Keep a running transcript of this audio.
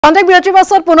Contact বিৰতিৰ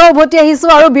পাছত পুনৰ উভতি আহিছো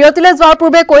আৰু বিৰতিলৈ যোৱাৰ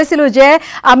পূৰ্বে কৈছিলো যে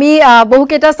আমি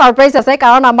বহুকেইটা সাৰপ্ৰাইজ আছে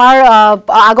কাৰণ আমাৰ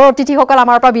আগৰ অতিথিসকল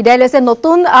আমাৰ পৰা বিদায় লৈছে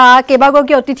নতুন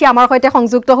কেবাগৰাকী অতিথি আমাৰ সৈতে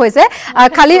সংযুক্ত হৈছে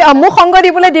খালি মোক সংগ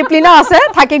দিবলৈ দীপলিনা আছে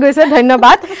থাকি গৈছে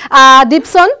ধন্যবাদ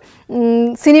দীপসন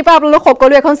চিনিপা আপোনালোক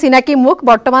সকলো এখন চিনাকি মুখ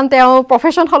বৰ্তমান তেওঁ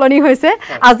প্ৰফেশন সলনি হৈছে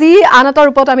আজি আনতৰ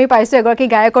ৰূপত আমি পাইছো এগৰাকী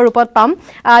গায়কৰ ৰূপত পাম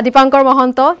দীপাংকৰ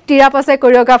মহন্ত টিৰাপ আছে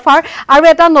কোৰিওগ্ৰাফাৰ আৰু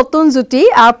এটা নতুন জুটি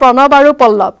প্ৰণৱ আৰু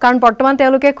পল্লৱ কাৰণ বৰ্তমান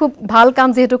তেওঁলোকে খুব ভাল কাম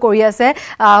যেহেতু কৰি আছে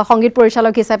সংগীত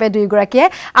পৰিচালক হিচাপে দুইগৰাকীয়ে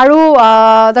আৰু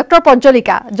ডক্টৰ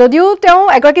পঞ্জলিকা যদিও তেওঁ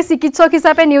এগৰাকী চিকিৎসক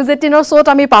হিচাপে নিউজ 18ৰ শোত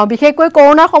আমি পাওঁ বিশেষকৈ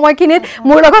কৰোনাৰ সময়খিনিত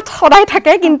মোৰ লগত সদায়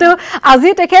থাকে কিন্তু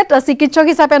আজি তেখেত চিকিৎসক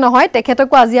হিচাপে নহয়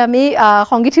তেখেতকো আজি আমি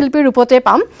সংগীত শিল্পী ৰূপতে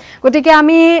পাম গতিকে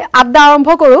আমি আড্ডা আৰম্ভ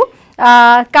কৰো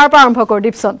কাৰ পৰা আৰম্ভ কৰো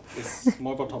দীপসন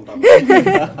মই প্ৰথম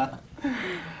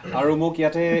আৰু মোক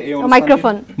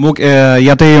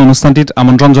ইয়াতে এই অনুষ্ঠানটিত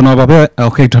আমন্ত্ৰণ জনোৱাৰ বাবে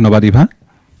অশেষ ধন্যবাদ ইভা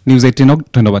নিউজ 18ক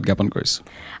ধন্যবাদ জ্ঞাপন কৰিছো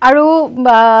আৰু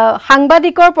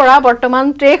সাংবাদিকৰ পৰা বৰ্তমান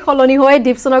ট্ৰেক সলনি হৈ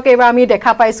দীপসনক এবাৰ আমি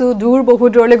দেখা পাইছো দূৰ বহু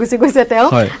দূৰলৈ গুচি গৈছে তেওঁ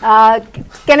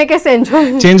কেনেকৈ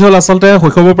চেঞ্জ হল আসলতে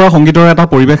শৈশৱৰ পৰা সংগীতৰ এটা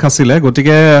পৰিবেশ আছিল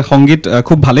গতিকে সংগীত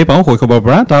খুব ভালেই পাওঁ শৈশৱৰ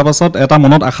পৰা তাৰ পাছত এটা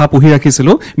মনত আশা পুহি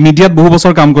ৰাখিছিলো মিডিয়াত বহু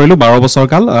বছৰ কাম কৰিলো 12 বছৰ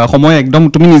কাল সময় একদম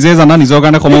তুমি নিজে জানা নিজৰ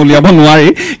কাৰণে সময় উলিয়াব নোৱাৰি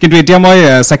কিন্তু এতিয়া মই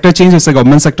সেক্টৰ চেঞ্জ হৈছে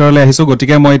গভৰ্ণমেণ্ট সেক্টৰলৈ আহিছো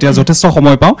গতিকে মই এতিয়া যথেষ্ট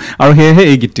সময় পাওঁ আৰু হেহে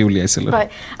এই গীতটি উলিয়াইছিলো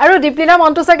আৰু দীপলিনা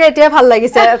মনটো চাগে এতিয়া ভাল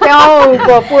লাগিছে তেওঁ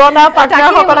পুৰণা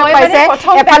পাৰ্টনাৰ সকলক পাইছে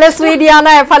এফালে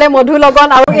সুইডিয়ানা এফালে মধু লগন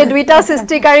আৰু এই দুইটা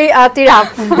সৃষ্টিকাৰী টিৰাপ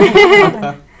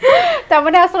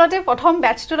তাৰমানে আসলতে প্ৰথম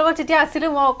ব্যাচটোৰ লগত যেতিয়া আছিল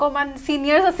মই অকমান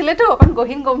সিনিয়ৰছ আছিলেতো অকন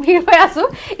গহিন গম্ভীৰ হৈ আছো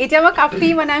এতিয়া মই কাফি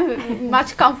মানে মাচ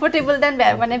কমফৰ্টেবল দেন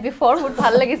মানে বিফৰ বহুত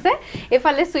ভাল লাগিছে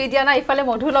এফালে সুইডিয়ানা এফালে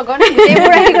মধু লগন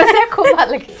এইবোৰ আহি গৈছে খুব ভাল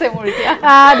লাগিছে মোৰ এতিয়া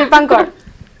দীপাংকৰ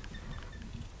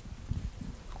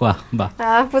কোৱা বা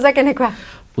পূজা কেনেকুৱা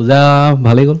পূজা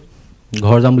ভালেই গ'ল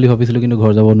ঘৰ যাম বুলি ভাবিছিলো কিন্তু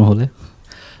ঘৰ যাব নহলে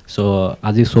সো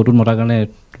আজি শোটোত মতাৰ কাৰণে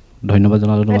ধন্যবাদ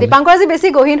জনালো তোমাক দীপাংকৰ আজি বেছি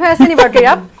গহিন হৈ আছে নি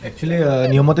বাকিৰাপ একচুয়ালি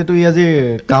নিয়মতে তো আজি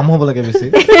কাম হ'ব লাগে বেছি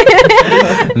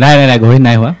নাই গহিন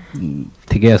নাই হোৱা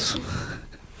ঠিকে আছে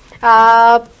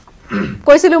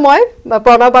কৈছিলো মই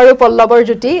প্ৰণৱ আৰু পল্লৱৰ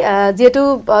জুটি যেহেতু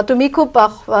তুমি খুব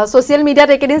সোশ্যাল মিডিয়াত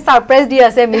একেদিন সাৰপ্ৰাইজ দি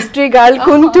আছে মিস্ট্ৰি গাৰ্ল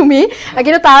কোন তুমি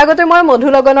কিন্তু তাৰ আগতে মই মধু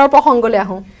লগনৰ প্ৰসংগলৈ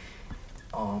আহো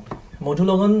মধু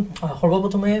লগন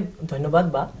সৰ্বপ্ৰথমে ধন্যবাদ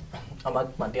বা আমাক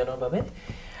মাতিয়ানৰ বাবে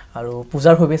আৰু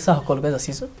পূজাৰ শুভেচ্ছা সকলোকে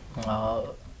যাচিছো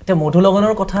তে মধু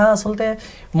লগনৰ কথা আসলতে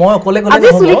মই অকলে গলে আজি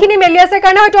সুলিখিনি মেলি আছে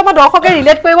কাৰণে হয়তো আমাৰ দৰ্শকে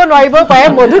ৰিলেট কৰিব নোৱাৰিব পাৰে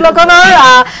মধু লগনৰ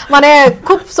মানে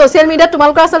খুব সোশ্যাল মিডিয়াত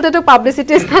তোমালোকৰ আসলতে তো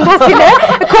পাবলিসিটি ষ্টান্ট আছিল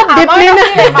খুব ডিপলিনা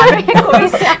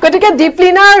গতিকে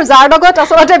ডিপলিনাৰ যাৰ লগত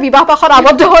আসলতে বিবাহ পাশত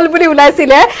আবদ্ধ হল বুলি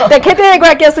ওলাইছিলে তেখেতে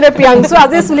এগৰাকী আছিল প্ৰিয়াংশু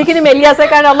আজি সুলিখিনি মেলি আছে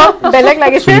কাৰণে অলপ বেলেগ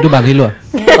লাগিছে সুলিটো বান্ধি লোৱা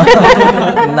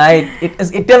নাই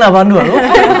এতিয়া নাবান্ধো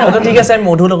আৰু ঠিক আছে আমি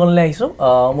মধু লগনলৈ আহিছো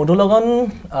মধু লগন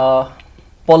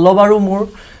পল্লৱ আৰু মোৰ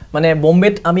মানে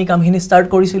বম্বেত আমি কামখিনি স্টাৰ্ট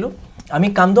কৰিছিলো আমি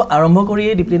কামটো আৰম্ভ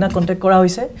কৰিয়ে ডিপ্লিনা কন্টেক্ট কৰা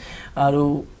হৈছে আৰু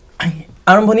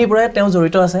আৰম্ভণিৰ পৰাই তেওঁ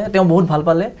জড়িত আছে তেওঁ বহুত ভাল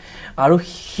পালে আৰু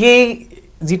সেই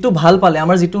যেটো ভাল পালে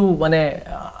আমাৰ যেটো মানে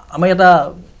আমাৰ এটা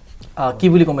কি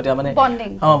বুলি কম এটা মানে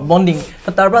বন্ডিং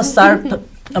তাৰ পৰা স্টাৰ্ট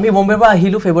আমি বম্বেৰ পৰা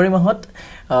আহিলো ফেব্ৰুৱাৰী মাহত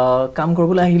কাম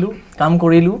কৰিবলৈ আহিলো কাম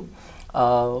কৰিলো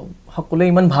সকলোৱে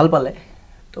ইমান ভাল পালে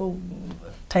তো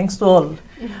থ্যাঙ্কস টু অল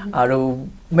আৰু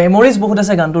মেমৰিজ বহুত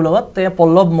আছে গানটোৰ লগত তে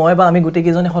পল্লৱ মই বা আমি গোটেই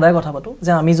কেইজনে সদায় কথা পাতো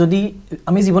যে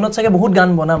আমি জীৱনত চাগে বহুত গান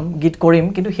বনাম গীত কৰিম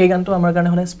কিন্তু সেই গানটো আমাৰ কাৰণে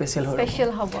সদায় স্পেশাল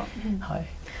হ'ব হয়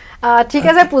ঠিক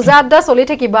আছে পূজা আড্ডা চলি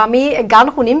থাকিব আমি গান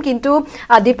শুনিম কিন্তু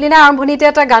দীপলিনা আৰম্ভণিতে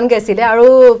এটা গান গাইছিলে আৰু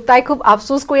তাই খুব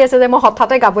আফসোস কৰি আছে যে মই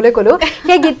হঠাতে গাবলৈ কলো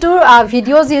সেই গীতটোৰ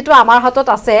ভিডিঅ' যেহেতু আমাৰ হাতত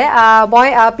আছে মই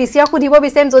পিছিয়া সুধিব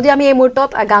বিচাৰিম যদি আমি এই মুহূৰ্তত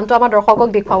গানটো আমাৰ দৰ্শকক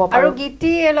দেখুৱাব পাৰো আৰু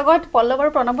গীতটিৰ লগত পল্লৱ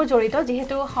আৰু প্ৰণৱ জড়িত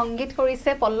যেহেতু সংগীত কৰিছে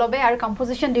পল্লৱে আৰু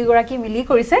কম্পোজিশন দুইগৰাকী মিলি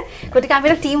কৰিছে গতিকে আমি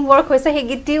এটা টিম ৱৰ্ক হৈছে সেই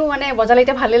গীতটিও মানে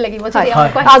বজালেতে ভালে লাগিব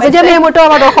যদি আমি এই মুহূৰ্তত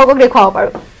আমাৰ দৰ্শকক দেখুৱাব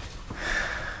পাৰো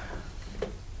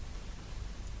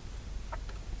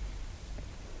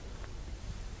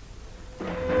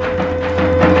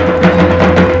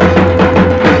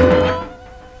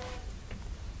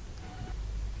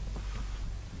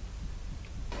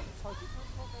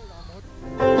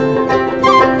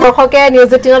দৰ্শকে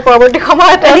নিউজ 18ৰ পৰৱৰ্তী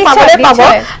সময়ত চাবলৈ পাব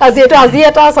যেহেতু আজি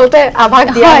এটা আসলতে আভাস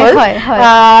দিয়া হ'ল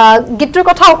গীতটোৰ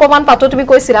কথা অকমান পাতো তুমি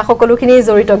কৈছিলা সকলোখিনি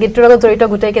জড়িত গীতটোৰ লগত জড়িত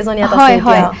গোটেই কেইজনী এটা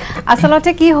হয়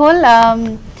আসলতে কি হ'ল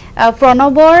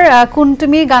প্ৰণৱৰ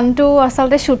কোনতুমি গানটো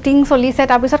আচলতে শ্বুটিং চলিছে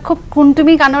তাৰপিছত খুব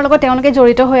কোনতুমি গানৰ লগত তেওঁলোকে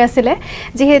জড়িত হৈ আছিলে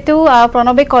যেহেতু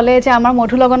প্ৰণৱে ক'লে যে আমাৰ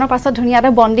মধু লগনৰ পাছত ধুনীয়া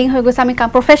এটা বণ্ডিং হৈ গৈছে আমি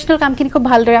প্ৰফেশ্যনেল কামখিনি খুব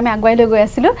ভালদৰে আমি আগুৱাই লৈ গৈ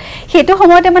আছিলোঁ সেইটো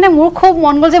সময়তে মানে মোৰ খুব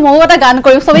মন গ'ল যে ময়ো এটা গান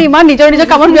কৰিম চবেই ইমান নিজৰ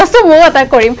কামত ব্যস্ত ময়ো এটা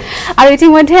কৰিম আৰু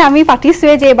ইতিমধ্যে আমি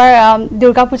পাতিছোঁৱে যে এইবাৰ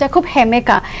দুৰ্গা পূজা খুব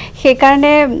হেমেকা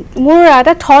সেইকাৰণে মোৰ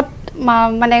এটা থট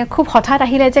মানে খুব হঠাৎ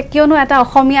আহিলে যে কিয়নো এটা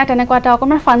অসমীয়া তেনেকুৱা এটা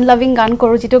অকণমান ফান লাভিং গান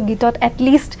কৰোঁ যিটো গীতত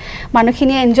এটলিষ্ট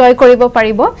মানুহখিনিয়ে এনজয় কৰিব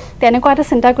পাৰিব তেনেকুৱা এটা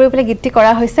চিন্তা কৰি পেলাই গীতটি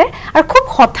কৰা হৈছে আৰু খুব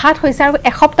হঠাৎ হৈছে আৰু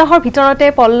এসপ্তাহৰ ভিতৰতে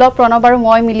পল্লৱ প্ৰণৱ আৰু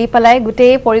মই মিলি পেলাই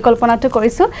গোটেই পৰিকল্পনাটো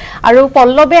কৰিছোঁ আৰু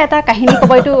পল্লৱে এটা কাহিনী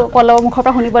ক'ব এইটো পল্লৱৰ মুখৰ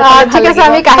পৰা শুনিবলৈ ঠিক আছে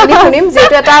আমি কাহিনী শুনিম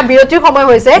যিহেতু এটা বিৰতিৰ সময়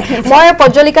হৈছে মই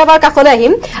পজ্জলিকা বাৰ কাষলৈ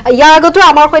আহিম ইয়াৰ আগতো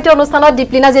আমাৰ সৈতে অনুষ্ঠানত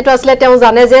দীপলিনা যিটো আছিলে তেওঁ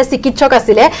জানে যে চিকিৎসক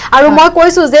আছিলে আৰু মই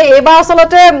কৈছোঁ যে এইবাৰ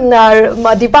আচলতে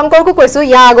দীপাংকৰকো কৈছোঁ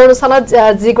ইয়াৰ আগৰ অনুষ্ঠানত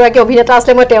যিগৰাকী অভিনেতা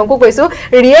আছিলে মই তেওঁকো কৈছোঁ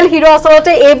ৰিয়েল হিৰো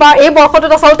আচলতে এইবাৰ এই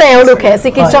বৰ্ষটোত আচলতে এওঁলোকে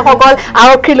চিকিৎসকসকল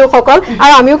আৰক্ষী লোকসকল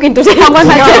আৰু আমিও কিন্তু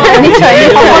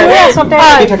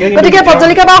গতিকে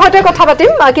পজ্জলিকা বাৰ সৈতে কথা পাতিম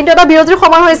কিন্তু এটা বিৰতিৰ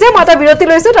সময় হৈছে মই এটা বিৰতি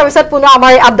লৈছোঁ তাৰপিছত পুনৰ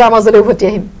আমাৰ আড্ডাৰ মাজলৈ উভতি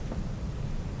আহিম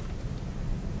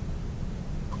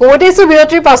উভতিছোঁ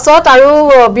বিৰতিৰ পাছত আৰু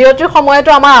বিৰতিৰ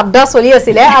সময়তো আমাৰ আড্ডা চলি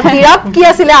আছিলে তিৰাপ কি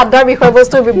আছিলে আড্ডাৰ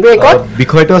বিষয়বস্তু ব্ৰেকত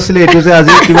বিষয়টো আছিলে এইটো যে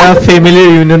আজি কিবা ফেমিলি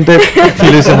ৰিউনিয়ন টাইপ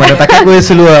ফিল হৈছে মানে তাকে কৈ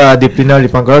আছিলোঁ দীপলিনা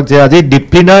দীপাংকৰক যে আজি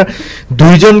দীপলিনাৰ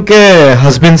দুইজনকে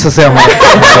হাজবেণ্ডছ আছে আমাৰ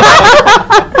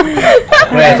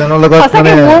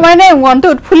মোৰ মানে মনটো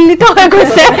উৎফুল্লিত হৈ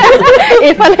গৈছে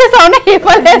এইফালে চাওঁ নে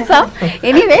সেইফালে চাওঁ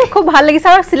এনিৱে খুব ভাল লাগিছে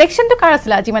আৰু চিলেকশ্যনটো কাৰ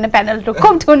আছিলে আজি মানে পেনেলটো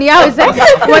খুব ধুনীয়া হৈছে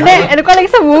মানে এনেকুৱা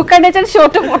লাগিছে মোৰ কাৰণে যেন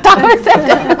শ্ব'টো পতা হৈছে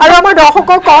আৰু আমাৰ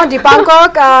দৰ্শকক কওঁ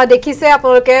দীপাংকক দেখিছে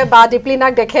আপোনালোকে বা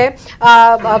দীপলিনাক দেখে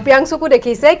প্ৰিয়াংশুকো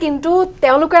দেখিছে কিন্তু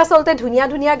তেওঁলোকে আচলতে ধুনীয়া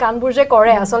ধুনীয়া গানবোৰ যে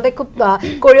কৰে আচলতে খুব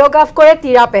কৰিঅ'গ্ৰাফ কৰে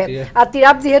তিৰাপে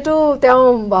তিৰাপ যিহেতু তেওঁ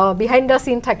বিহাইণ্ড দ্য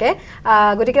চিন থাকে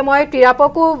গতিকে মই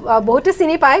তিৰাপকো বহুতে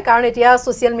চিনি পায় কাৰণ এতিয়া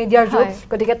ছ'চিয়েল মিডিয়াৰ যুগ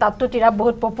গতিকে তাততো তিৰাপ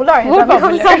বহুত পপুলাৰ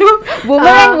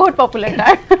বুমেৰাং বহুত পপুলাৰ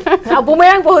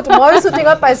বুমেৰাং বহুত ময়ো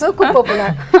শ্বুটিঙত পাইছোঁ খুব পপুলাৰ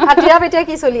তিৰাপ এতিয়া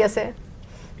কি চলি আছে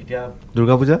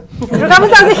দুৰ্গা পূজা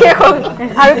আজি শেষ হ'ল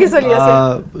আৰু কি চলি আছে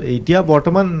এতিয়া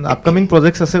বৰ্তমান আপকামিং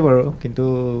প্ৰজেক্টছ আছে বাৰু কিন্তু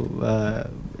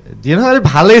যিয়ে নহয়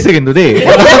ভাল লাগিছে কিন্তু দেই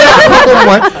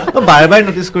মই বাৰে বাৰে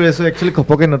নটিচ কৰি আছোঁ একচুৱেলি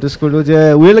ঘপকে নটিচ কৰিলোঁ যে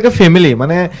we are like a family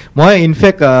মানে মই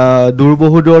ইনফেক্ট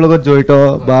দুৰ্বহুদৰ লগত জড়িত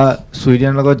বা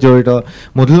চুইডিয়ানৰ লগত জড়িত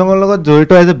মধুলঙৰ লগত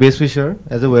জড়িত as a best wisher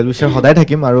as a well wisher সদায়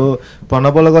থাকিম আৰু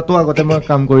প্ৰণৱৰ লগতো আগতে মই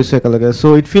কাম কৰিছোঁ একেলগে চ'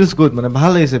 ইট ফিলছ গুড মানে ভাল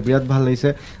লাগিছে বিৰাট ভাল লাগিছে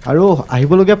আৰু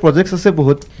আহিবলগীয়া প্ৰজেক্টছ আছে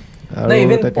বহুত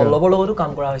পল্লৱৰ লগতো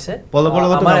কাম কৰা হৈছে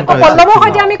পল্লৱৰ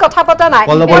সৈতে আমি কথা পতা নাই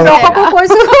দৰ্শকক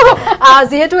কৈছোঁ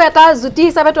যিহেতু এটা জুতি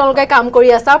হিচাপে তেওঁলোকে কাম কৰি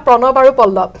আছে প্ৰণৱ আৰু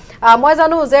পল্লৱ মই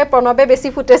জানো যে প্ৰণৱে বেছি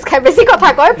ফুটেজ খাই বেছি কথা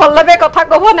কয় পল্লৱে কথা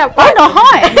ক'ব নাপায়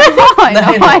নহয়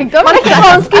মানে কি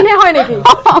অনস্ক্ৰীণহে হয় নেকি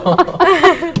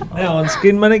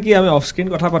অনস্ক্ৰীণ মানে কি আমি অফ স্ক্ৰীণ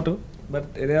কথা পাতো বাট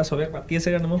এয়া সবে পাতি আছে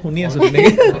কাৰণে মই শুনি আছো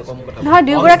নহয়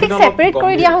দুয়োগৰাকীক ছেপাৰেট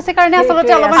কৰি দিয়া হৈছে কাৰণে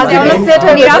আচলতে অলপমান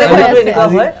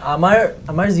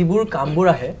আমাৰ যিবোৰ কামবোৰ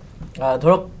আহে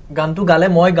ধৰক গানটো গালে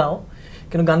মই গাওঁ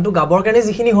কিন্তু গানটো গাবৰ কাৰণে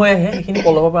যিখিনি হৈ আহে সেইখিনি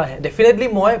পল্লৱৰ পৰা আহে ডেফিনেটলি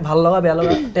মই ভাল লগা বেয়া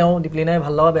লগা তেওঁ দীপলিনাই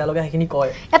ভাল লগা বেয়া লগা সেইখিনি কয়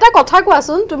এটা কথা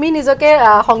কোৱাচোন তুমি নিজকে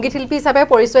সংগীত শিল্পী হিচাপে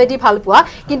পৰিচয় দি ভাল পোৱা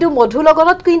কিন্তু মধু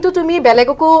লগনত কিন্তু তুমি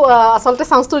বেলেগকো আচলতে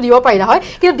চান্সটো দিব পাৰিলা হয়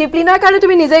কিন্তু দীপলিনাৰ কাৰণে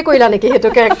তুমি নিজেই কৰিলা নেকি সেইটো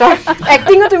কেৰেক্টাৰ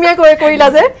এক্টিঙো তুমিয়ে কৰিলা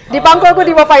যে দীপাংকৰকো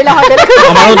দিব পাৰিলা হয়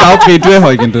আমাৰো ডাউট সেইটোৱে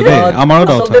হয় কিন্তু দেই আমাৰো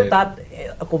ডাউট হয় তাত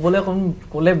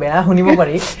ক'লে বেয়া শুনিব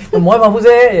পাৰি মই ভাবো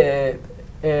যে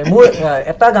মোৰ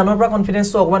এটা গানৰ পৰা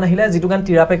কনফিডেন্সটো অকমান আহিলে যিটো গান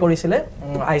তিৰাপে কৰিছিলে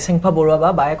আইচেংফা বৰুৱা বা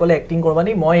বায়ে ক'লে এক্টিং কৰবা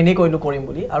নি মই এনেই কৈলো কৰিম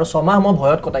বুলি আৰু ছমাহ মই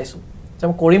ভয়ত কটাইছোঁ যে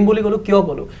মই কৰিম বুলি ক'লো কিয়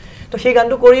ক'লো তো সেই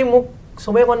গানটো কৰি মোক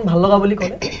চবেই অকণ ভাল লগা বুলি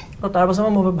ক'লে তো তাৰপাছত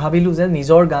মই ভাবিলোঁ যে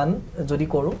নিজৰ গান যদি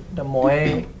কৰোঁ মই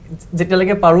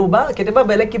যেতিয়ালৈকে পাৰোঁ বা কেতিয়াবা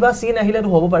বেলেগ কিবা চিন আহিলেতো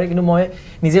হ'ব পাৰে কিন্তু মই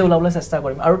নিজে ওলাবলৈ চেষ্টা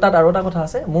কৰিম আৰু তাত আৰু এটা কথা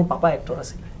আছে মোৰ পাপা এক্টৰ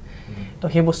আছিলে তো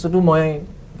সেই বস্তুটো মই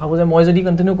ভাবো যে মই যদি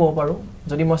কন্টিনিউ কৰিব পাৰোঁ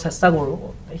যদি মই চেষ্টা কৰোঁ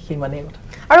সিমানেই কথা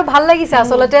আৰু ভাল লাগিছে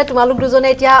আচলতে তোমালোক দুজনে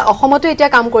এতিয়া অসমতো এতিয়া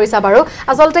কাম কৰিছা বাৰু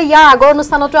আচলতে ইয়াৰ আগৰ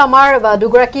অনুষ্ঠানতো আমাৰ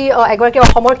এগৰাকী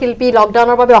অসমৰ শিল্পী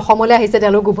লকডাউনৰ বাবে অসমলৈ আহিছে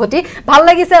তেওঁলোক উভতি ভাল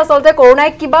লাগিছে আচলতে কৰোণাই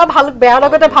কিবা ভাল বেয়া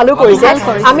লগতে ভালো কৰিছে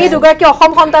আমি দুগৰাকী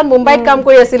অসম সন্তান মুম্বাইত কাম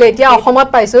কৰি আছিলোঁ এতিয়া অসমত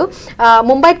পাইছোঁ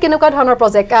মুম্বাইত কেনেকুৱা ধৰণৰ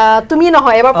প্ৰজেক্ট তুমি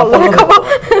নহয় এবাৰ পল্লৱে ক'ব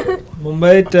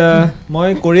মুম্বাইত মই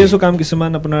কৰি আছোঁ কাম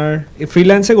কিছুমান আপোনাৰ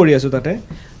ফ্ৰীলান্সে কৰি আছোঁ তাতে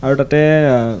আৰু তাতে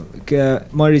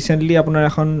মই ৰিচেণ্টলি আপোনাৰ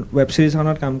এখন ৱেব ছিৰিজ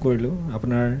এখনত কাম কৰিলোঁ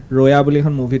আপোনাৰ ৰয়া বুলি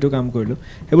এখন মুভিটো কাম কৰিলোঁ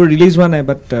সেইবোৰ ৰিলিজ হোৱা নাই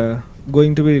বাট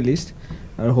গোয়িং টু বি ৰিলিজ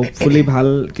আৰু হোপফুলি ভাল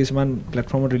কিছুমান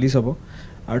প্লেটফৰ্মত ৰিলিজ হ'ব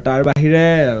আৰু তাৰ বাহিৰে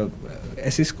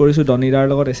এছিষ্ট কৰিছোঁ ডনিৰাৰ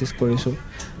লগত এছিষ্ট কৰিছোঁ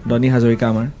ডনি হাজৰিকা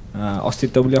আমাৰ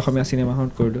অস্তিত্ব বুলি অসমীয়া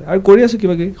চিনেমাখনত কৰিলোঁ আৰু কৰি আছোঁ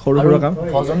কিবা কিবি সৰু সৰু কাম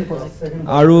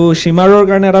আৰু সীমাৰৰ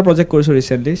কাৰণে এটা প্ৰজেক্ট কৰিছোঁ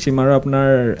ৰিচেণ্টলি সীমাৰৰ আপোনাৰ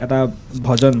এটা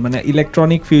ভজন মানে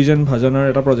ইলেক্ট্ৰনিক ফিউজন ভজনৰ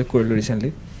এটা প্ৰজেক্ট কৰিলোঁ ৰিচেণ্টলি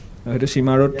সেইটো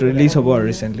সীমাৰত ৰিলিজ হ'ব আৰু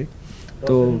ৰিচেণ্টলি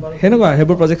তো সেনেকুৱা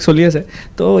সেইবোৰ প্ৰজেক্ট চলি আছে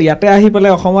তো ইয়াতে আহি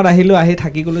পেলাই অসমত আহিলোঁ আহি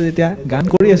থাকি গ'লোঁ যেতিয়া গান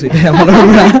কৰি আছোঁ এতিয়া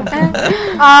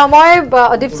মই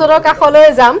দীপচৰৰ কাষলৈ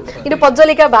যাম কিন্তু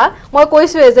পজ্জলিকা বা মই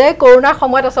কৈছোৱে যে কৰোনাৰ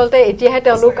সময়ত আচলতে এতিয়াহে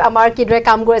তেওঁলোক আমাৰ কিদৰে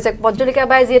কাম কৰিছে পজ্জলিকা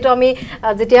বাই যিহেতু আমি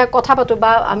যেতিয়া কথা পাতো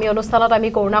বা আমি অনুষ্ঠানত আমি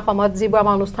কৰোনাৰ সময়ত যিবোৰ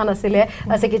আমাৰ অনুষ্ঠান আছিলে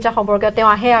চিকিৎসা সম্পৰ্কীয় তেওঁ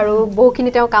আহে আৰু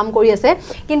বহুখিনি তেওঁ কাম কৰি আছে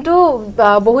কিন্তু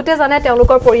বহুতে জানে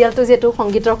তেওঁলোকৰ পৰিয়ালটো যিহেতু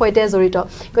সংগীতৰ সৈতে জড়িত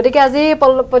গতিকে আজি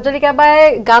পজ্জলিকা বাই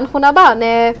গান শুনাবা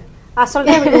নে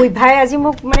আসলে উইভাই আজি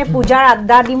মোক মানে পূজাৰ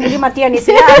আড্ডা দিম বুলি মাতি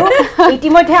আনিছিল আৰু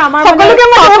ইতিমধ্যে আমাৰ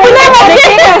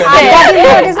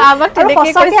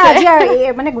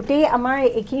মানে গোটেই আমাৰ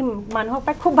এইখিনি মানুহক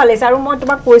পাই খুব ভাল লাগিছে আৰু মই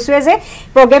তোমাক কৈছোৱে যে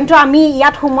প্ৰগ্ৰেমটো আমি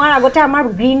ইয়াত সোমোৱাৰ আগতে আমাৰ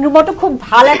গ্ৰীণ ৰুমতো খুব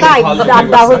ভাল এটা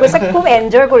আড্ডা হৈ গৈছে খুব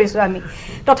এনজয় কৰিছোঁ আমি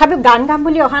তথাপিও গান গাম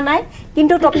বুলি অহা নাই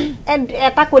কিন্তু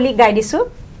এটা কলি গাই দিছোঁ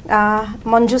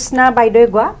মঞ্জুস্না বাইদেৱে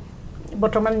গোৱা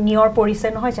বৰ্তমান নিয়ৰ পৰিছে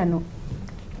নহয় জানো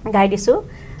গাই দিছোঁ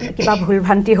কিবা ভুল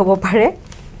ভ্ৰান্তি হ'ব পাৰে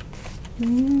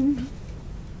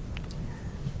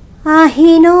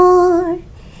আহিনৰ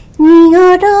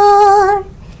নিয়ৰৰ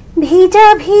ভিজা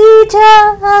ভিজা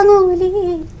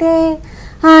আঙুলিতে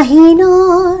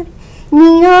আহিনৰ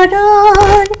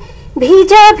নিয়ৰৰ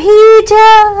ভিজা ভিজা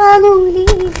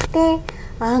আঙুলিতে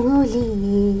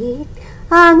আঙুলিত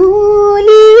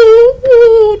আঙুলিত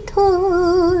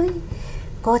থৈ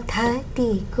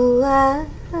কথাটি কোৱা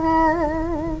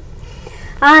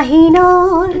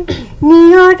আহিনৰ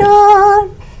নিয়ৰৰ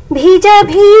ভিজা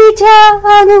ভিজা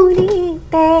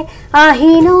আঙুলিতে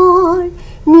আহিনৰ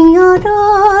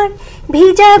নিয়ৰৰ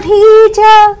ভিজা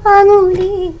ভিজা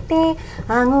আঙুলিতে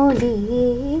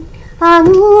আঙুলিত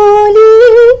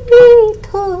আঙুলিত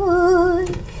থৈ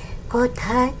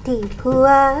কথাটি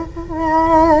কোৱা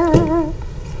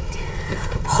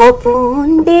সপোন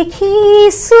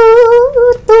দেখিছোঁ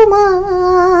তোমাৰ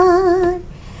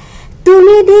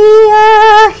তুমি দিয়া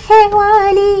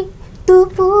শেৱালি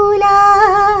টোপোলা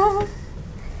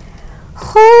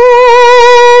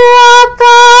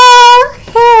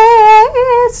আকাশে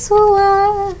চোৱা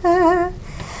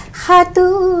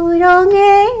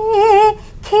সাঁতোৰঙে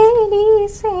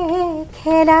খেলিছে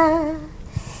খেলা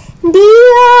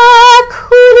দিয়া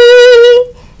খুলি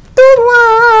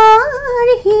তোমাৰ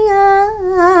হিয়া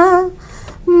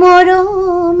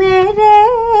মৰমেৰে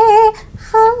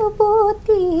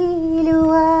সাৱটি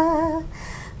লোৱা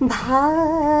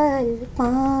ভাল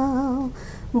পাওঁ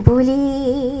বুলি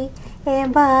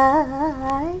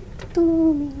এবাৰ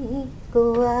তুমি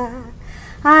কোৱা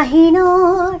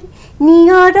আহিনৰ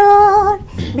নিয়ৰৰ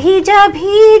ভিজা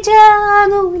ভিজা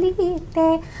আঙুলিতে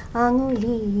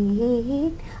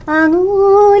আঙুলিত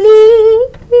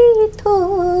আঙুলিত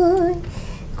থৈ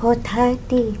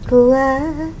কথাটি কোৱা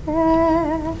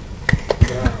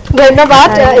ধন্যবাদ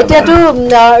এতিয়াতো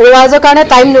ৰিৱাজৰ কাৰণে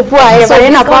টাইম নোপোৱাই এবাৰে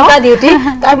নাপাওঁ ডিউটি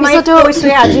তাৰপিছতো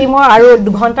কৈছোৱে আজি মই আৰু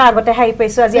 2 ঘণ্টা আগতে আহি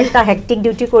পাইছোঁ আজি এটা হেক্টিক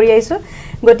ডিউটি কৰি আহিছোঁ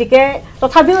গতিকে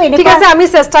তথাপিও ঠিক আছে আমি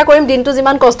চেষ্টা কৰিম দিনটো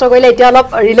যিমান কষ্ট কৰিলে এতিয়া অলপ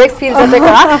ৰিলেক্স ফিল যাতে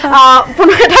কৰা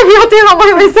পুনৰ এটা বিৰতিৰ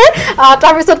সময় হৈছে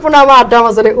তাৰপিছত পুনৰ আমাৰ আড্ডাৰ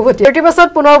মাজলৈ উভতি 30 বছৰত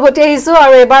পুনৰ উভতি আহিছোঁ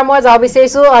আৰু এবাৰ মই যাব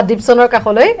বিচাৰিছোঁ দীপচনৰ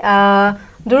কাষলৈ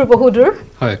দূৰ বহু দূৰ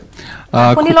হয়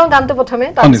শুনি লওঁ গানটো প্ৰথমে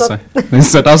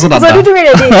তাৰপিছত যদি তুমি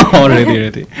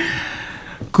ৰেডি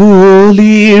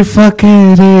কুলিৰ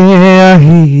ফাকেৰে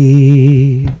আহি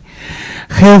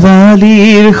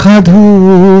শেৱালিৰ সাধু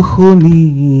শুনি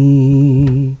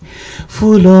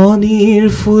ফুলনিৰ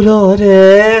ফুলৰে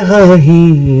হাঁহি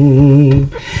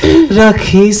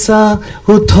ৰাখিছা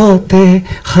উঠতে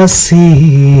সাঁচি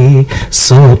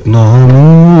স্বপ্ন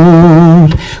মোৰ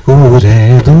উৰে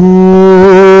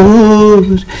দূৰ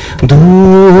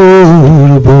দূৰ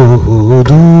বহু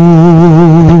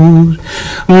দূৰ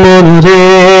মনৰে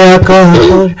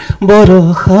আকাশৰ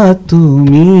বৰষা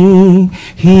তুমি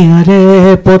হিয়াৰে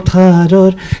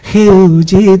পথাৰৰ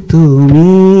সেউজী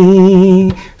তুমি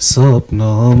স্বপ্ন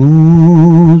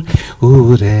মোৰ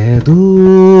উৰে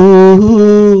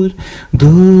দূৰ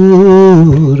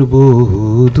দূৰ বহু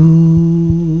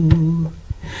দূৰ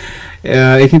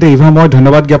এইখিনিতে ইভা মই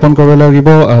ধন্যবাদ জ্ঞাপন কৰিব লাগিব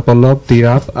পল্লৱ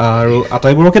তিৰাপ আৰু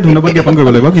আটাইবোৰকে ধন্যবাদ জ্ঞাপন কৰিব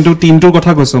লাগিব কিন্তু টিমটোৰ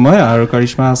কথা কৈছো মই আৰু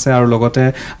কৰিশ্মা আছে আৰু লগতে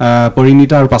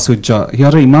পৰিণীতা আৰু পাচুৰ্য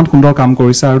সিহঁতে ইমান সুন্দৰ কাম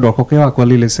কৰিছে আৰু দৰ্শকেও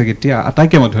আকোৱালি লৈছে গীতটি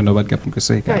আটাইকে মই ধন্যবাদ জ্ঞাপন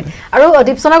কৰিছো আৰু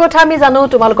দীপচনাৰ কথা আমি জানো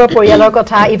তোমালোকৰ পৰিয়ালৰ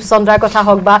কথা ইপচন্দ্ৰাৰ কথা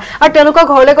হওক বা আৰু তেওঁলোকৰ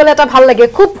ঘৰলৈ গ'লে এটা ভাল লাগে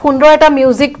খুব সুন্দৰ এটা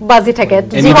মিউজিক বাজি থাকে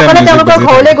যিসকলে তেওঁলোকৰ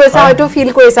ঘৰলৈ গৈছে হয়তো ফিল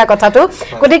কৰিছে কথাটো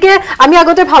গতিকে আমি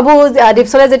আগতে ভাবো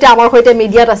দীপচনে যেতিয়া আমাৰ সৈতে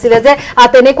মিডিয়াত আছিলে যে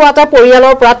তেনেকুৱা এটা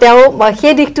পৰিয়ালৰ পৰা তেওঁ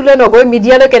সেই দিশটোলৈ নগৈ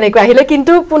মিডিয়ালৈ কেনেকৈ আহিলে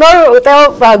কিন্তু পুনৰ তেওঁ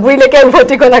গুৰিলৈকে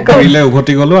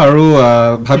উভতি গ'লো আৰু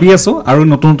ভাবি আছো আৰু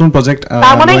নতুন নতুন প্ৰজেক্ট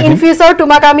তাৰমানে ইন ফিউচাৰ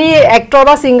তোমাক আমি এক্টৰ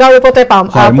বা সিংগাৰ ৰূপতে পাম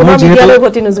পুনৰ মিডিয়ালৈ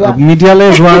উভতি নোযোৱা মিডিয়ালৈ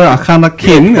যোৱাৰ আশা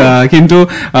নাখিন কিন্তু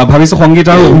ভাবিছো সংগীত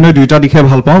আৰু অভিনয় দুইটা দিশে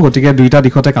ভাল পাওঁ গতিকে দুইটা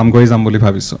দিশতে কাম কৰি যাম বুলি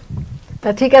ভাবিছো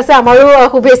ঠিক আছে আমাৰো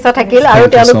শুভেচ্ছা থাকিল আৰু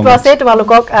তেওঁলোকটো আছে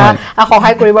তোমালোকক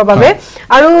সহায় কৰিবৰ বাবে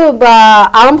আৰু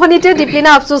আৰম্ভণিতে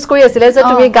দীপলিনা আফসোস কৰি আছিলে যে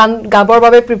তুমি গান গাবৰ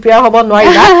বাবে প্ৰিপেয়াৰ হ'ব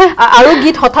নোৱাৰিলা আৰু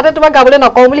গীত হঠাতে তোমাক গাবলৈ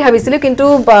নকওঁ বুলি ভাবিছিলো কিন্তু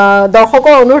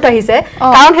দৰ্শকৰ অনুৰোধ আহিছে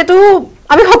কাৰণ হেতু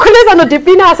আমি সকলোৱে জানো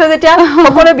দীপলিনা আছে যেতিয়া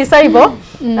সকলোৱে বিচাৰিব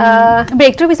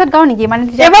ব্ৰেকটোৰ পিছত গাও নেকি মানে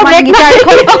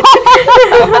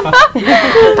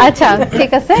আচ্ছা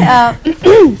ঠিক আছে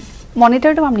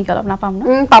মনিটৰটো পাম নেকি অলপ নাপাম ন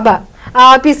পাবা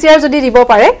পিচিআৰ যদি দিব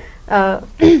পাৰে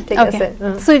ঠিক আছে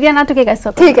সুইডিয়ানাটোকে গাইছো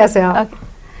ঠিক আছে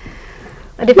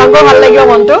দীপাংকৰ ভাল লাগিব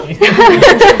মনটো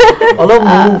অলপ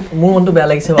মোৰ মনটো বেয়া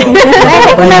লাগিছে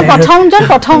বাবা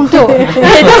প্ৰথমটো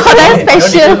এটা সদায়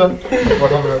স্পেশাল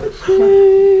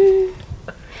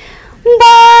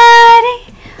বাৰে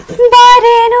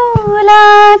বাৰে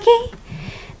লাগি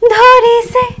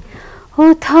ধৰিছে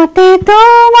উঠতে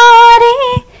তোমাৰে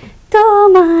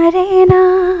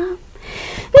নাম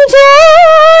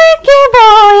জোৰকে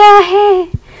বৈ আহে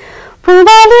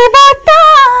পুবালি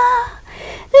বতাহ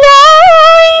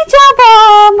লৈ যাব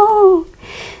মোক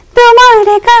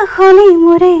তোমাৰে কাষলৈ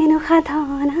মোৰেনো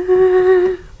সাধনা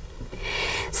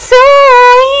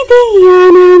চুই দিয়া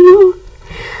না মোক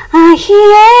আহি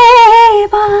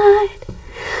এবাৰ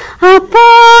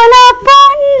আপোন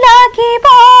আপোন লাগিব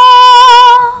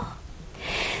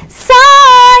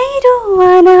চাই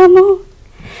ৰোৱা না মোক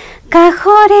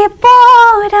কাষৰে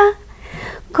পৰা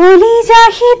কলিজা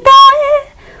শীতল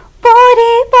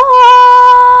পৰিব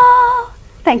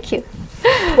থেংক ইউ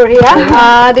বঢ়িয়া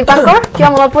দীপাংকৰ কিয়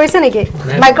মনত পৰিছে নেকি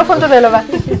মাইক্ৰফোনটো লৈ ল'বা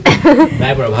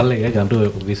নাই বাৰু ভাল লাগে গানটো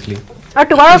অবভিয়াছলি আৰু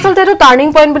তোমাৰ আচলতে এইটো টাৰ্নিং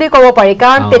পইণ্ট বুলি ক'ব পাৰি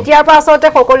কাৰণ তেতিয়াৰ পৰা আচলতে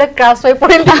সকলোৱে ক্ৰাছ হৈ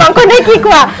পৰিল দীপাংকৰ নে কি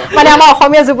কোৱা মানে আমাৰ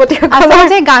অসমীয়া যুৱতীসকলৰ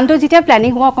যে গানটো যেতিয়া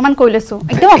প্লেনিং হ'ব অকণমান কৈ লৈছো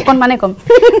একদম অকণমানে কম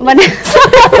মানে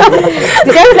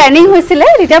যেতিয়া প্লেনিং হৈছিলে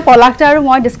তেতিয়া পলাশদা আৰু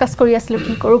মই ডিছকাছ কৰি আছিলোঁ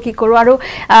কি কৰোঁ আৰু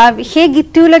সেই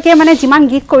গীতটোলৈকে মানে যিমান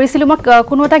গীত কৰিছিলোঁ মই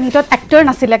কোনো এটা গীতত এক্টৰ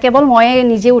নাছিলে কেৱল মই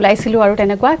নিজে ওলাইছিলোঁ আৰু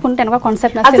কোনো তেনেকুৱা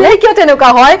কনচেপ্ট নাছিলে কিয় তেনেকুৱা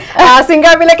হয়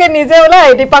ছিংগাৰবিলাকে নিজে ওলাই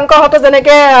দীপাংকৰ হয়তো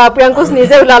যেনেকৈ প্ৰিয়ংকুশ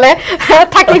নিজে ওলালে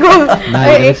থাকি গ'ল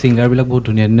সিংগাৰ বিলাক বহুত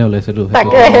ধুনীয়া ধুনীয়া ওলাইছে তো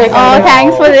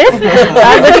থ্যাঙ্কস ফৰ দিস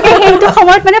গতিকে সেইটো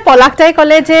সময়ত মানে পলাশদাই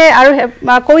ক'লে যে আৰু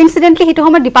কোইনসিডেন্টলি সেইটো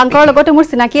সময়ত দীপাংকৰ লগতে মোৰ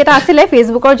চিনাকি এটা আছিলে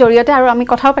ফেচবুকৰ জৰিয়তে আৰু আমি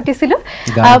কথাও পাতিছিলোঁ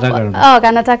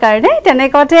গান এটাৰ কাৰণে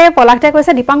তেনেকুৱাতে পলাশদাই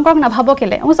কৈছে দীপাংকক নাভাব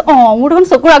কেলে মোৰ দেখোন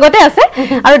চকুৰ আগতে আছে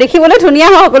আৰু দেখিবলৈ ধুনীয়া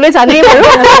হয় সকলোৱে জানেই বাৰু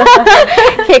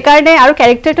সেইকাৰণে আৰু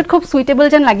কেৰেক্টাৰটোত খুব সুইটেবল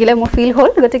যেন লাগিলে মোৰ ফিল হ'ল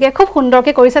গতিকে খুব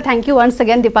সুন্দৰকৈ কৰিছে thank U once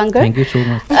again Dipankar thank U so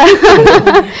মাচ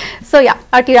সো ইয়া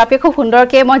আৰু তিৰাপে খুব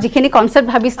সুন্দৰকৈ মই যিখিনি কনচেপ্ট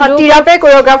ভাবিছিলোঁ তিৰাপে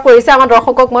কোৰিঅগ্ৰাফ কৰিছে আমাৰ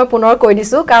দৰ্শকক মই পুনৰ কৈ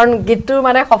দিছোঁ কাৰণ গীতটোৰ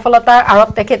মানে সফলতাৰ আঁৰত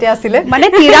তেখেতে আছিলে মানে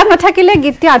তিৰাপ নাথাকিলে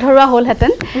গীতটি আধৰুৱা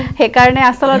হ'লহেঁতেন সেইকাৰণে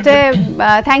আচলতে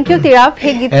থেংক ইউ তিৰাপ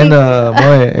সেই গীতটি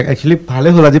মই একচুৱেলি ভালে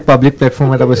হ'ল আজি পাব্লিক প্লেটফৰ্ম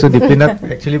এটা পাইছোঁ দীপলিনাক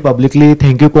একচুৱেলি পাব্লিকলি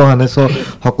থেংক ইউ কোৱা হোৱা নাই চ'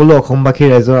 সকলো অসমবাসী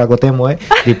ৰাইজৰ আগতে মই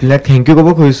দীপলিনাক থেংক ইউ ক'ব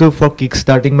খুজিছোঁ for kick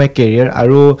starting my career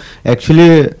আৰু actually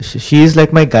Shi is like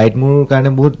my guide মোৰ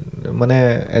কাৰণে বহুত মানে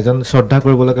এজন শ্ৰদ্ধা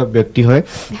কৰিবলগীয়া ব্যক্তি হয়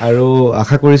আৰু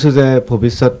আশা কৰিছোঁ যে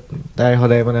ভৱিষ্যত তাইৰ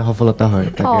সদায় মানে সফলতা হয়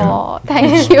থেংক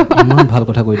ইউ ইমান ভাল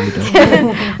কথা কৈ দিলি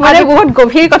মানে বহুত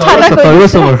গভীৰ কথা এটা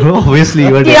কৈছে অবভিয়াছলি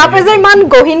তিৰাপে যে ইমান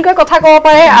গহীনকৈ কথা ক'ব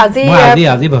পাৰে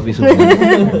আজি ভাবিছোঁ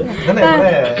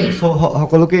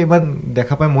সকলোকে ইমান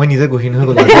দেখা পাই মই নিজে গহীন হৈ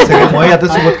গ'লো চাগে মই ইয়াতে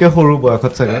চবতকৈ সৰু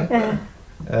বয়সত চাগে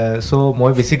চ'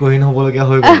 মই বেছি গহীন হ'বলগীয়া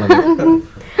হৈ গ'ল মানে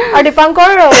আৰু দীপাংকৰ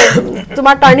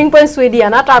তোমাৰ টাৰ্ণিং পইণ্ট চুই দিয়া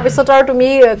না তাৰপিছত আৰু তুমি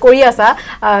কৰি আছা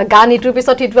গান ইটোৰ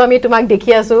পিছত সিটো আমি তোমাক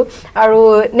দেখি আছো আৰু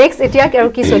নেক্সট এতিয়া আৰু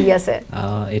কি চলি আছে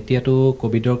এতিয়াতো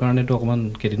কোভিডৰ কাৰণেতো অকণমান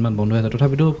কেইদিনমান বন্ধ হৈ আছে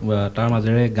তথাপিতো তাৰ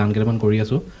মাজেৰে গান কেইটামান কৰি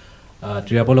আছোঁ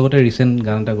ত্ৰিৰাপৰ লগতে ৰিচেণ্ট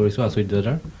গান এটা কৰিছোঁ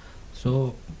আচুৰ্যতাৰ চ'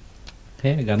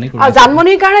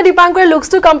 জানমণিৰ কাৰণে দীপাংকৰে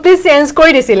লুকছটো কমপ্লিট চেঞ্জ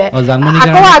কৰি দিছিলে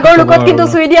আকৌ আগৰ লুকত কিন্তু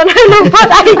চুই দিয়া নাই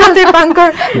দীপাংকৰ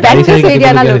চুই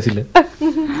দিয়া নাছিলে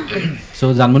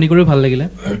চ' জানমণি কৰিও ভাল লাগিলে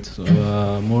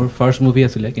মোৰ ফাৰ্ষ্ট মুভি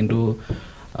আছিলে কিন্তু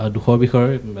দুখৰ বিষয়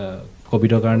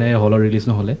কোভিডৰ কাৰণে হলৰ ৰিলিজ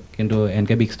নহ'লে কিন্তু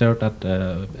এনকে বিগ ষ্টাৰ তাত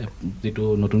যিটো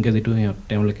নতুনকৈ যিটো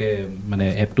তেওঁলোকে মানে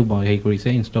এপটো হেৰি কৰিছে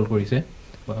ইনষ্টল কৰিছে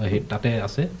সেই তাতে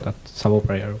আছে তাত চাব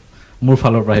পাৰে আৰু মোৰ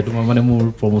ফালৰ পৰা সেইটো মই মানে মোৰ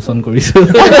প্ৰমোশ্যন কৰিছোঁ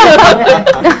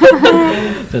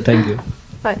থেংক ইউ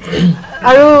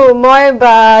আৰু মই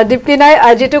দীপ্তিনাই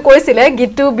যিটো কৈছিলে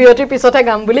গীতটো বিৰতিৰ পিছতহে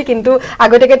গাম বুলি কিন্তু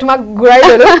আগতীয়াকৈ তোমাক ঘূৰাই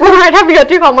ল'লো পুনৰ এটা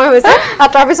বিৰতিৰ সময় হৈছে আৰু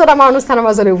তাৰপিছত আমাৰ অনুষ্ঠানৰ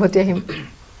মাজলৈ উভতি আহিম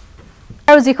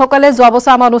আৰু যিসকলে যোৱা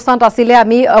বছৰ আমাৰ অনুষ্ঠানত আছিলে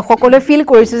আমি সকলোৱে ফিল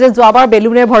কৰিছোঁ যে যোৱাবাৰ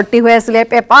বেলুনে ভৰ্তি হৈ আছিলে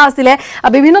পেপা আছিলে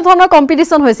বিভিন্ন ধৰণৰ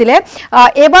কম্পিটিশ্যন হৈছিলে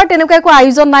এবাৰ তেনেকুৱা একো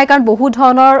আয়োজন নাই কাৰণ বহু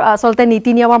ধৰণৰ আচলতে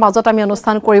নীতি নিয়মৰ মাজত আমি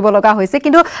অনুষ্ঠান কৰিব লগা হৈছে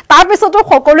কিন্তু তাৰপিছতো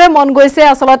সকলোৱে মন গৈছে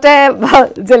আচলতে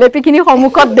জেলেপিখিনি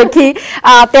সন্মুখত দেখি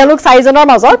তেওঁলোক চাৰিজনৰ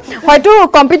মাজত হয়তো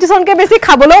কম্পিটিশ্যনকে বেছি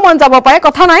খাবলৈও মন যাব পাৰে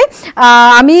কথা নাই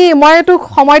মই এইটো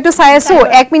সময়টো চাই আছোঁ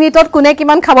 1 মিনিটত কোনে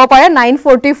কিমান খাব পাৰে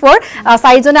 9:44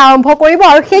 চাৰিজনে আৰম্ভ কৰিব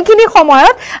আৰু সেইখিনি সময়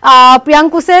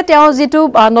প্ৰিয়াংকুছে তেওঁ যিটো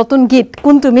নতুন গীত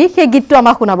কোন তুমি সেই গীতটো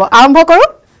আমাক শুনাব আৰম্ভ কৰো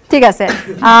ঠিক আছে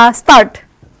ষ্টাৰ্ট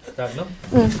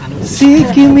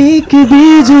সিকিমিক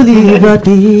বিজুলি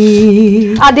বাতি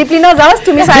দীপ্লিনা জাষ্ট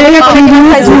তুমি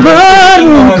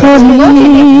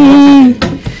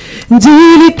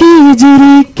জিলিকি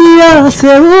জিলিকি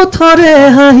আছে উঠৰে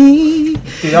হাঁহি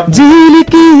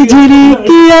জিলিকি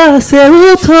জিলিকি আছে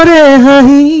উঠৰে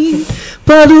হাঁহি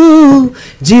পালো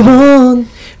জীৱন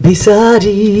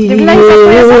বিচাৰি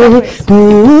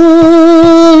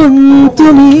কোন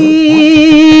তুমি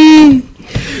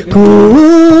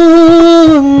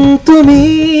কোন তুমি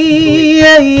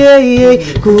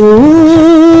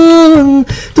কোন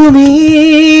তুমি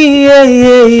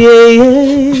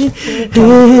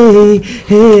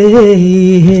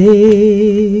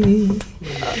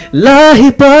লাহি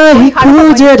পাহি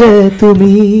খোজেৰে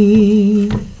তুমি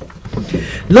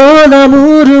ললা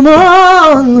মোৰ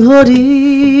মন হৰি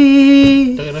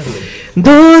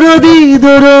দৰদি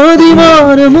দৰদি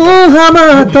মোৰ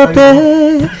মোহামাততে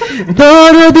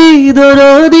দৰদি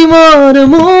দৰদি মোৰ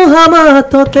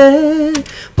মোহামাততে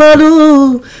পালো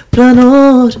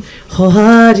প্ৰাণৰ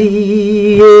সহাৰি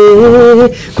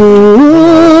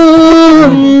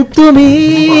কোন তুমি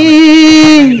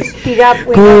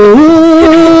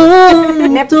কোন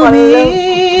তুমি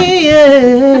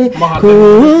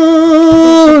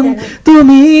কোন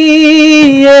তুমি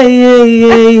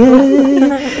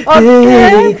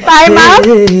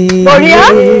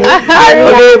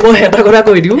মই এটা কথা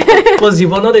কৈ দিওঁ মই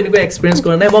জীৱনত এনেকুৱা এক্সপিৰিয়েঞ্চ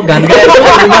কৰা নাই মই গান গাই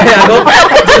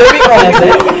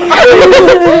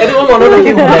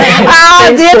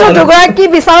যিহেতু দুগৰাকী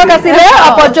বিচাৰক আছিলে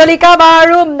পঞ্জলিকা বা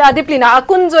আৰু দীপ্লিনা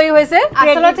কোন জয়ী হৈছে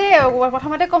আচলতে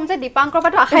প্ৰথমতে কম যে দীপাংকৰ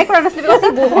পৰা আশাই কৰা নাছিলো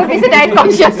বহুত বেছি ডায়েট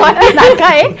কনচিয়াছ হয়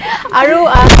নাখায় আৰু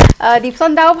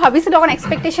দীপচন দাও ভাবিছিলো অকণ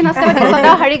এক্সপেক্টেশ্যন আছে দীপচন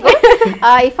দাও হাৰি গ'ল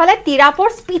ইফালে তিৰাপৰ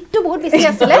স্পীডটো বহুত বেছি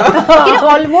আছিলে কিন্তু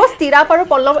অলমষ্ট তিৰাপ আৰু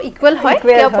পল্লৱ ইকুৱেল হয়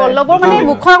পল্লৱৰ মানে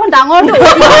মুখখন অকণ ডাঙৰটো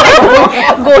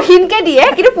গহীনকে দিয়ে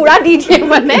কিন্তু পুৰা দি দিয়ে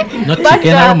মানে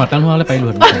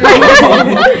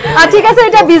ঠিক আছে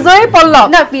এতিয়া বিজয় পল্লৱ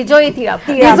বিজয় তিৰাপ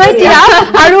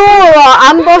আৰু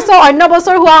আন বছৰ অন্য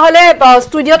বছৰ হোৱা হলে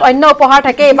ষ্টুডিঅ'ত অন্য উপহাৰ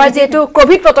থাকে এইবাৰ যিহেতু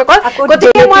কোভিড প্ৰটকল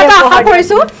গতিকে মই এটা আশা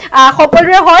কৰিছো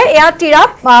সকলোৰে হয় এয়া তিৰাপ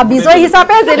বিজয়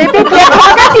হিচাপে জেলেপি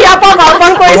তিৰাপক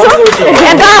অৰ্পণ কৰিছো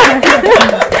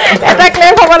এটা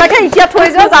ক্লেম হ'ব লাগে এতিয়া থৈ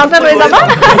যোৱা যাওঁতে লৈ যাবা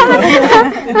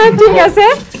ঠিক আছে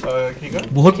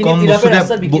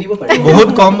বহুত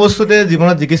কম বস্তুতে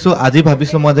জীৱনত জিকিছো আজি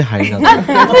ভাবিছো মই যে হাৰি নাযাওঁ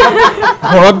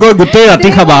ঘৰত গৈ গোটেই ৰাতি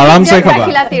খাবা আৰামছে খাবা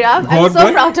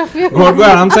ঘৰত গৈ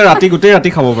আৰামছে ৰাতি গোটেই ৰাতি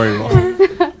খাব পাৰিব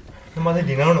মানে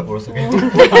ডিনাৰো নকৰো চাগে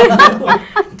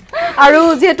আৰু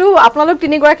যেহেতু আপোনালোক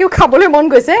তিনিগৰাকীও খাবলৈ মন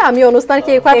গৈছে আমি অনুষ্ঠান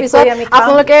শেষ হোৱাৰ পিছত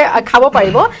আপোনালোকে খাব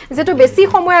পাৰিব যেহেতু বেছি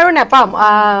সময় আৰু নাপাম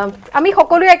আমি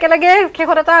সকলোৱে একেলগে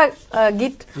শেষত এটা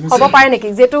গীত হ'ব পাৰে নেকি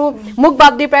যেহেতু মোক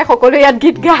বাদ দি প্ৰায় সকলোৱে ইয়াত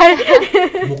গীত গায়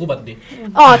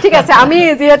ঠিক আছে আমি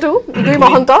যিহেতু দুই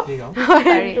মহন্ত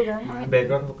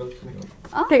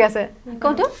ঠিক আছে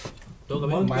কোনটো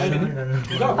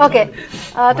ওকে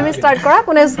তুমি ষ্টাৰ্ট কৰা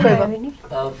কোনে কৰিব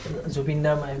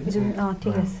জুবিনদাৰ মাইভিনী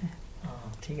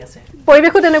ঠিক আছে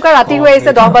পৰিৱেশো তেনেকুৱা ৰাতি হৈ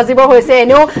আহিছে 10 বাজিব হৈছে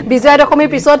এনেও বিজয়া দশমীৰ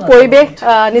পিছত পৰিৱেশ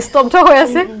নিস্তব্ধ হৈ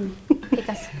আছে ঠিক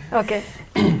আছে ওকে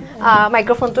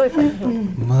মাইক্ৰোফোনটো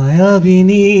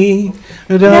মায়াবিনী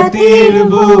ৰাতিৰ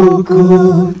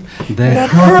বুকুত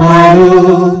দেখা পালো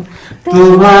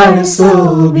তোমাৰ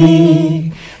ছবি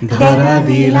ধৰা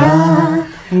দিলা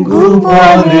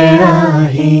গোপনে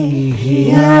আহি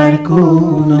হিয়াৰ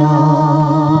কোণত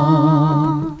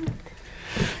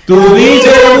তুমি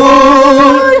যে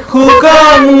মোৰ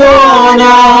শুকান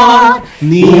মনা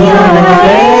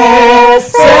নিয়াৰে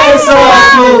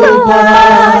চেষ্টা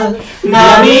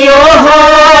নামি অহা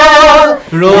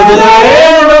ৰ'দৰে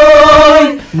ৰৈ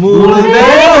মোৰ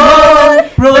দেহৰ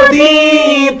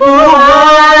প্ৰতিপুৱাত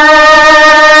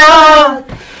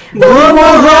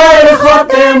ধুমুহাৰ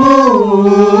সতে মোৰ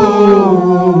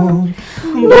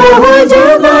বহু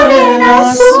যুগৰে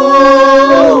নাচো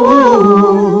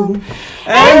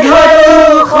এঘাৰো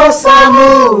সঁচা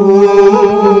মোৰ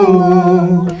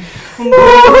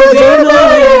বহু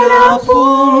যুগৰে নাচো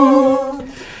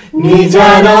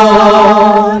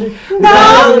নিজানৰ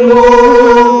গান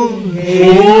মোৰ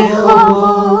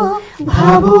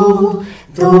ভাবো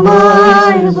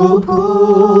তোমাৰ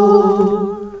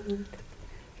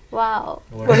Wow.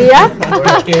 Bhaiya.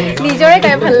 Nijore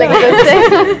kai bhal lagi ase.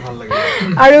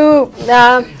 Aru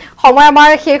সময় আমাৰ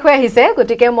শেষ হৈ আহিছে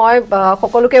গতিকে মই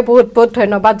সকলোকে বহুত বহুত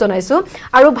ধন্যবাদ জনাইছো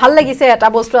আৰু ভাল লাগিছে এটা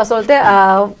বস্তু আসলতে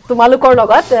তোমালোকৰ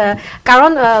লগত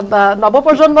কাৰণ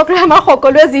নৱপ্ৰজন্মক আমাৰ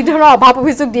সকলোৱে যি ধৰণৰ অভাৱ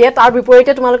অভিযোগ দিয়ে তাৰ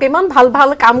বিপৰীতে তোমালোকে ইমান ভাল ভাল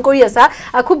কাম কৰি আছা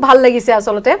খুব ভাল লাগিছে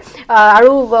আসলতে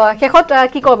আৰু শেষত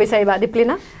কি ক'ব বিচাৰিবা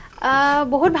দীপলিনা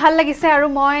বহুত ভাল লাগিছে আৰু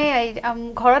মই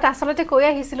ঘৰত আসলতে কৈ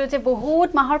আহিছিলো যে বহুত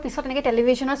মাহৰ পিছত এনেকৈ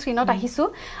টেলিভিছনৰ স্ক্ৰীনত আহিছো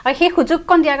আৰু সেই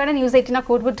সুযোগকণ দিয়াৰ কাৰণে নিউজ 18ক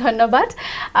বহুত বহুত ধন্যবাদ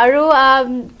আৰু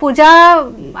পূজা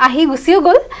আহি গুচিও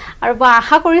গ'ল আৰু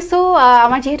আশা কৰিছো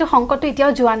আমাৰ যেহেতু সংকটটো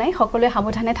এতিয়াও যোৱা নাই সকলোৱে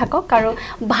সাৱধানে থাকক আৰু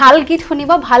ভাল গীত শুনিব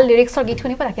ভাল লিৰিক্সৰ গীত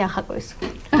শুনিব তাকে আশা কৰিছো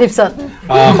দীপসন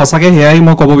সঁচাকে হেয়াই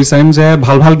মই ক'ব বিচাৰিম যে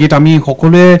ভাল ভাল গীত আমি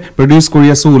সকলোৱে প্ৰডিউস কৰি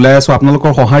আছো উলাই আছো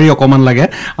আপোনালোকৰ সহাৰি অকমান লাগে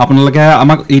আপোনালোকে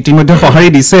আমাক ইতিমধ্যে সহাৰি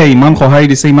দিছে ইমান সহাৰি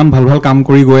দিছে ইমান ভাল ভাল কাম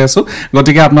কৰি গৈ আছো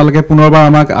গতিকে আপোনালোকে পুনৰবাৰ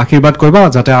আমাক আশীৰ্বাদ কৰিবা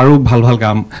যাতে আৰু ভাল ভাল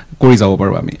কাম কৰি যাব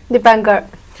পাৰো আমি দীপাঙ্কৰ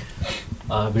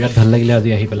বিৰাট ভাল লাগিলে আজি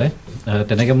আহি পেলাই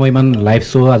তেনেকে মই ইমান লাইভ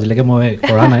শ্ব' আজিলৈকে মই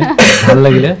কৰা নাই ভাল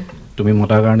লাগিলে তুমি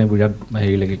মতাৰ কাৰণে বিৰাট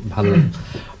হেৰি লাগি ভাল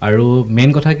আৰু মেইন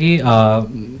কথা কি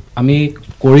আমি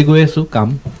কৰি গৈ আছো কাম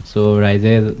সো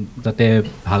ৰাইজে যাতে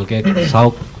ভালকে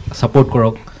চাওক সাপোৰ্ট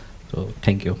কৰক সো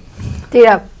থ্যাংক ইউ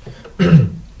তিৰা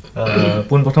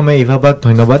পোনপ্ৰথমে ইভাবাক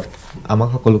ধন্যবাদ আমাক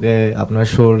সকলোকে আপোনাৰ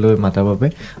শ্ব' লৈ মাতাৰ বাবে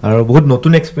আৰু বহুত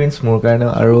নতুন এক্সপিৰিয়েঞ্চ মোৰ কাৰণে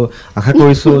আৰু আশা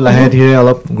কৰিছোঁ লাহে ধীৰে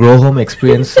অলপ গ্ৰ' হোম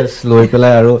এক্সপিৰিয়েঞ্চেছ লৈ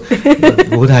পেলাই আৰু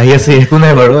বহুত হাঁহি আছে একো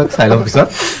নাই বাৰু চাই ল'ম পিছত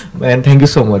এণ্ড থেংক ইউ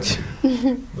ছ' মাছ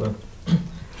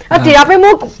তিৰাপে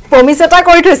মোক প্ৰমিছ এটা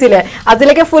কৰি থৈছিলে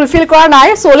আজিলৈকে ফুলফিল কৰা নাই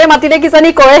চলে মাতিলে কিজানি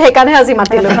কৰে সেইকাৰণে আজি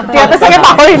মাতিলো তিৰাপে চাগে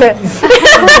পাহৰিলে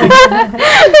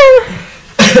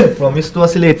প্ৰমিছটো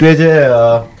আছিলে এইটোৱে যে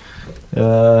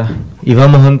ইভা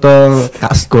মহন্ত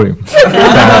কাষ্ট কৰিম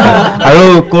আৰু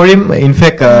কৰিম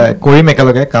ইনফেক্ট কৰিম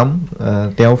একেলগে কাম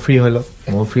তেওঁ ফ্ৰী হৈ লওক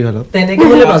মই ফ্ৰী হৈ লওক তেনেকে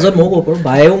হ'লে মাজত মোক ওপৰ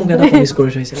বায়েও মোক এটা প্ৰমিছ কৰি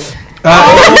থৈছিলে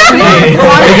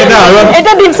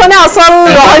এটা দিনছনে আসল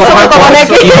ৰহস্য ক'বনে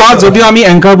কি ইভা যদিও আমি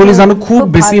এংকাৰ বুলি জানো খুব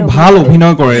বেছি ভাল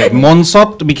অভিনয় কৰে মঞ্চত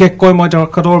বিশেষকৈ মই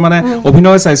তেখেতৰ মানে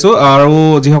অভিনয় চাইছো আৰু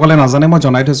যিসকলে নাজানে মই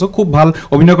জনাই থৈছো খুব ভাল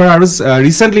অভিনয় কৰে আৰু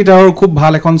ৰিসেন্টলি তেওঁৰ খুব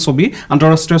ভাল এখন ছবি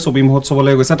আন্তঃৰাষ্ট্ৰীয় ছবি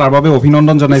মহোৎসৱলৈ গৈছে তাৰ বাবে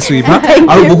অভিনন্দন জনাইছো ইভা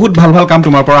আৰু বহুত ভাল ভাল কাম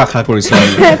তোমাৰ পৰা আশা কৰিছো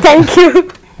থ্যাংক ইউ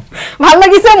ভাল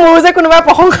লাগিছে মোৰ যে কোনোবা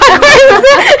প্ৰশংসা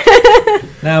কৰিছে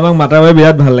না আমাক মাতাৰ বাবে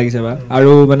বিৰাট ভাল লাগিছে বা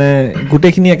আৰু মানে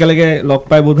গোটেইখিনি একেলগে লগ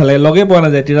পাই বহুত ভাল লাগে লগে পোৱা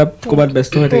নাযায় তিৰাপ ক'বাত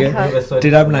ব্যস্ত হৈ থাকে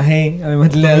তিৰাপ নাহেই আমি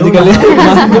মাতিলে আজিকালি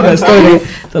ব্যস্ত হৈ থাকে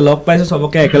তো লগ পাইছো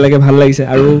সবকে একেলগে ভাল লাগিছে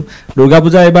আৰু দুৰ্গা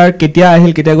পূজা এবাৰ কেতিয়া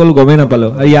আহিল কেতিয়া গ'ল গমেই নাপালো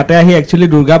আৰু ইয়াতে আহি একচুৱেলি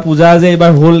দুৰ্গা পূজা যে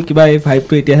এবাৰ হ'ল কিবা এই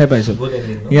ভাইবটো এতিয়াহে পাইছো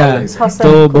ইয়া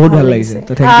তো বহুত ভাল লাগিছে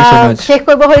তো থ্যাংক ইউ সো মাচ শেষ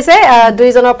কৰিব হৈছে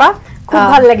দুইজনৰ পৰা খুব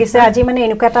ভাল লাগিছে আজি মানে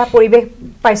এনেকুৱা এটা পৰিৱেশ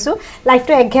পাইছো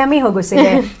লাইফটো একঘেয়ামি হৈ গৈছে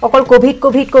অকল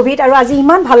কোভিড আৰু আজি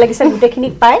ইমান ভাল লাগিছে গুটেখিনি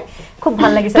পাই খুব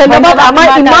ভাল লাগিছে ধন্যবাদ আমাৰ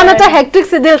ইমান এটা হেক্টিক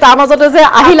শিডিউল তাৰ মাজতে যে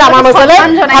আহিলা আমাৰ মাজলে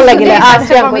ভাল লাগিলে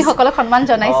আমি সকলো সন্মান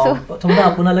জনাইছো প্ৰথমতে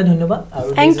আপোনালৈ ধন্যবাদ আৰু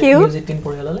থ্যাংক ইউ নিউজ 18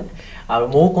 পৰিয়াললৈ আৰু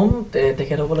মই কম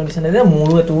তেখেতসকলৰ নিচিনা যে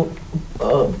মোৰো এটো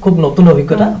খুব নতুন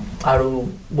অভিজ্ঞতা আৰু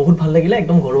বহুত ভাল লাগিলে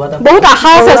একদম ঘৰুৱা এটা বহুত আশা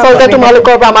আছে সলতে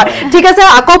তোমালোকৰ পৰা আমাৰ ঠিক আছে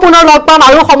আকৌ পুনৰ লগ পাম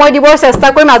আৰু সময় দিবৰ চেষ্টা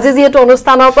কৰিম আজি যেহেতু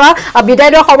অনুষ্ঠানৰ পৰা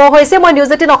বিদায় লোৱাৰ সময় হৈছে মই নিউজ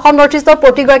 18 অসম নৰ্থ ইষ্টৰ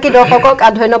প্ৰতিগৰাকী দৰ্শকক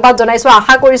ধন্যবাদ জনাইছো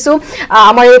আশা কৰিছো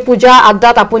আমাৰ এই পূজা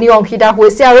আড্ডাত আপুনি অংশীদাৰ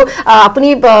হৈছে আৰু আপুনি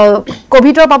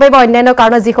কোভিডৰ বাবে বা অন্যান্য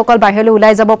কাৰণত যিসকল বাহিৰলৈ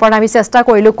ওলাই যাব পৰা আমি চেষ্টা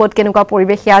কৰিলো ক'ত কেনেকুৱা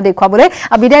পৰিৱেশ সেয়া দেখুৱাবলৈ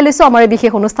বিদায় লৈছো আমাৰ এই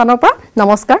বিশেষ অনুষ্ঠানৰ পৰা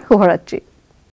নমস্কাৰ শুভৰাত্ৰি